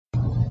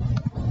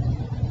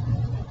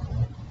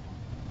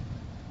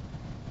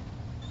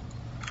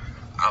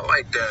I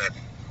like that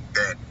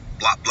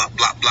blah blah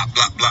blah blah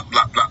blah blah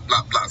blah blah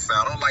blah blah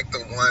sound. I don't like the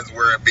ones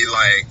where it be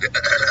like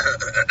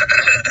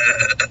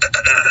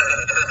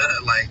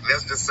like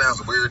that just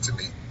sounds weird to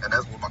me, and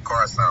that's what my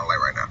car sounds like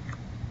right now.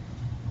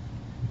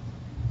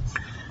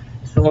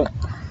 So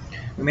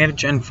we made a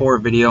Gen 4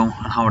 video on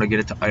how to get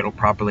it to idle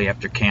properly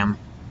after cam.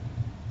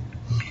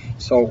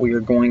 So we are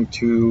going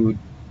to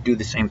do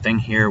the same thing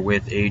here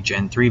with a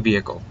Gen 3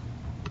 vehicle.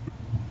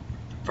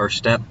 First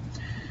step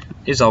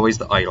is always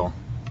the idle.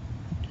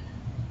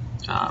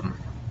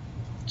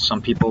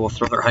 Some people will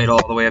throw their idle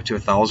all the way up to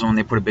 1,000 when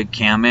they put a big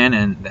cam in,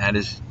 and that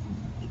is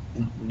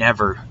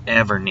never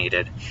ever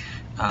needed.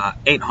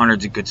 800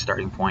 is a good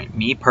starting point.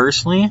 Me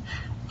personally,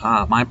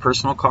 my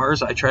personal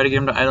cars, I try to get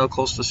them to idle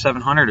close to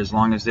 700 as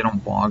long as they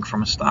don't bog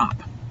from a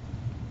stop.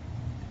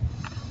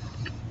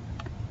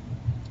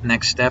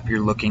 Next step,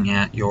 you're looking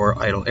at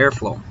your idle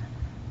airflow.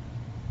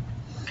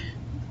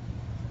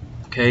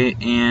 Okay,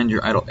 and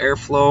your idle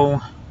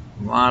airflow,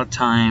 a lot of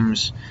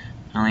times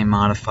I only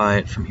modify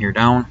it from here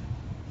down.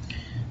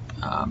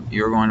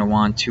 You're going to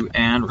want to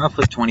add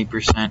roughly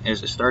 20%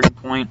 as a starting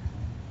point,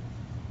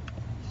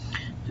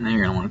 and then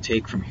you're going to want to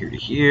take from here to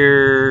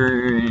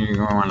here. You're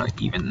going to want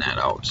to even that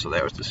out, so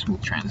that was the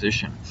smooth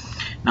transition.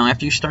 Now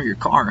after you start your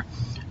car,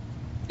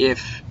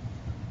 if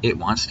it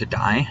wants to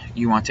die,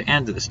 you want to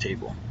add to this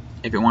table.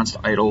 If it wants to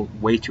idle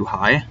way too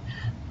high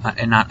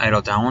and not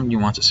idle down, you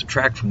want to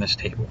subtract from this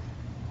table.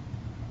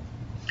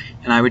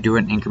 And I would do it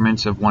in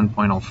increments of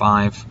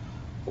 1.05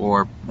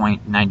 or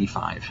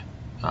 0.95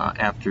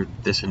 after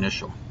this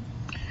initial.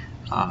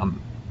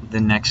 The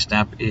next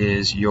step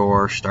is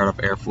your startup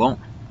airflow.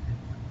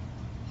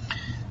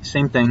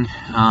 Same thing,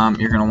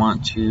 you're going to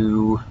want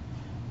to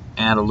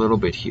add a little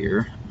bit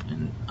here,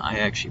 and I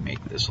actually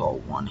make this all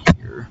one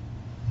here.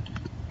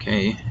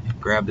 Okay,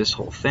 grab this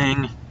whole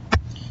thing,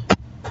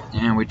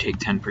 and we take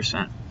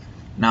 10%.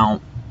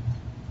 Now,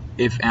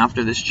 if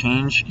after this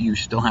change you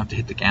still have to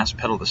hit the gas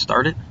pedal to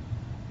start it,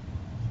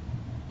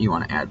 you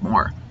want to add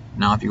more.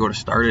 Now if you go to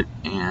start it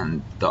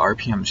and the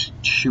RPMs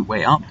shoot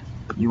way up,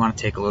 you want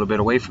to take a little bit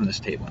away from this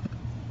table.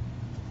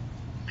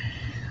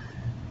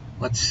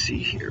 Let's see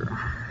here.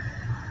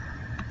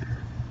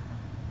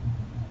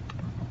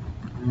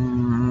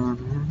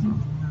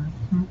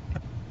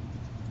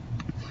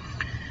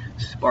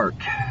 Spark,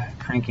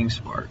 cranking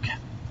spark.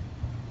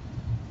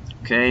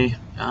 Okay,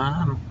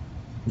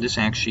 this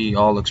actually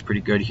all looks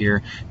pretty good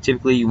here.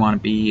 Typically you want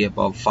to be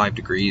above 5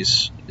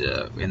 degrees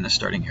in the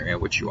starting area,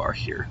 which you are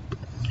here.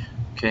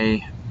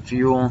 Okay,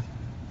 fuel,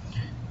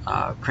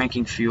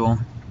 cranking fuel.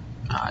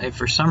 If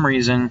for some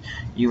reason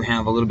you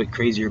have a little bit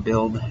crazier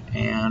build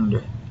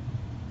and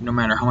no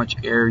matter how much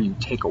air you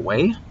take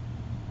away,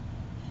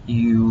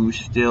 you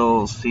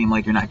still seem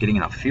like you're not getting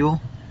enough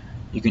fuel,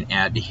 you can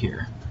add to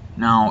here.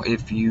 Now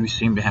if you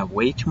seem to have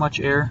way too much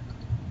air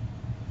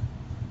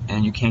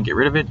and you can't get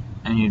rid of it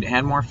and you need to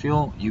add more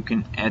fuel, you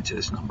can add to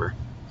this number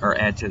or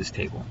add to this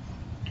table.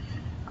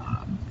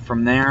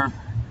 From there,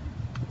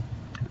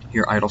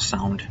 your idle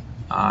sound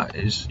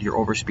is your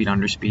overspeed,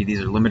 underspeed.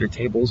 These are limiter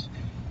tables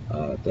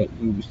that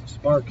use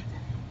spark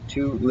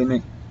to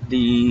limit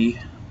the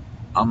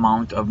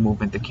amount of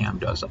movement the cam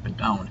does up and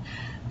down.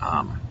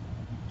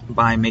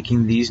 By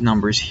making these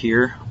numbers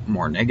here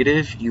more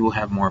negative, you will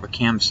have more of a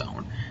cam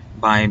sound.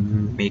 By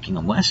making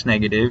them less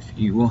negative,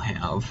 you will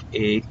have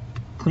a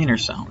cleaner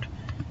sound.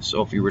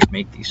 So if you were to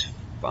make these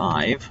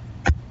 5,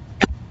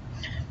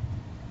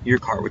 your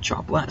car would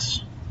chop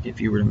less. If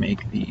you were to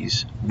make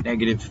these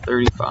negative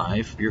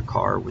 35, your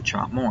car would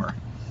chop more.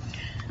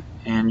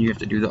 And you have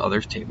to do the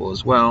other table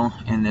as well,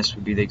 and this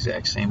would be the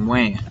exact same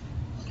way.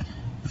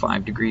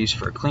 5 degrees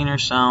for a cleaner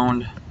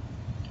sound,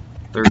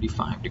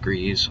 35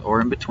 degrees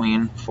or in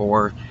between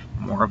for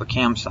more of a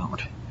cam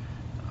sound.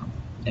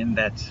 And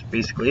that's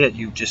basically it.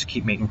 You just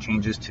keep making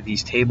changes to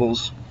these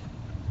tables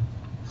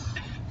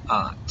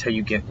till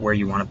you get where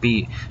you want to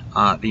be.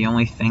 The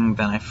only thing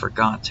that I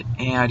forgot to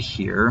add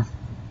here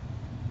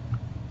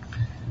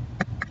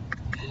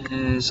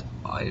is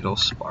idle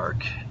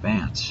spark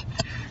advance.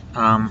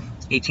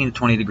 18 to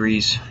 20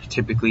 degrees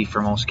typically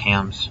for most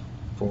cams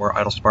for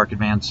idle spark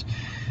advance.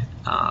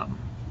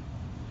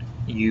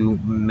 You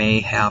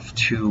may have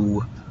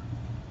to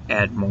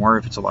add more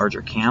if it's a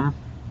larger cam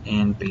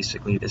in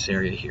basically this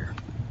area here.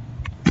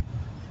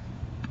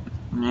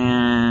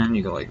 And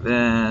you go like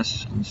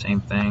this, and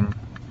same thing,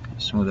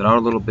 smooth it out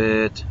a little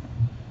bit.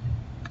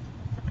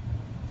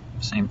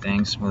 Same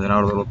thing, smooth it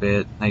out a little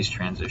bit. Nice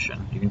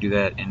transition. You can do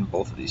that in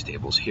both of these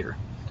tables here.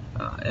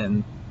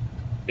 And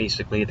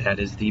basically that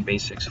is the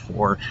basics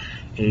for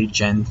a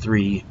Gen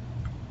 3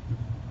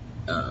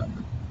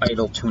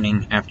 idle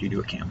tuning after you do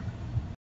a cam.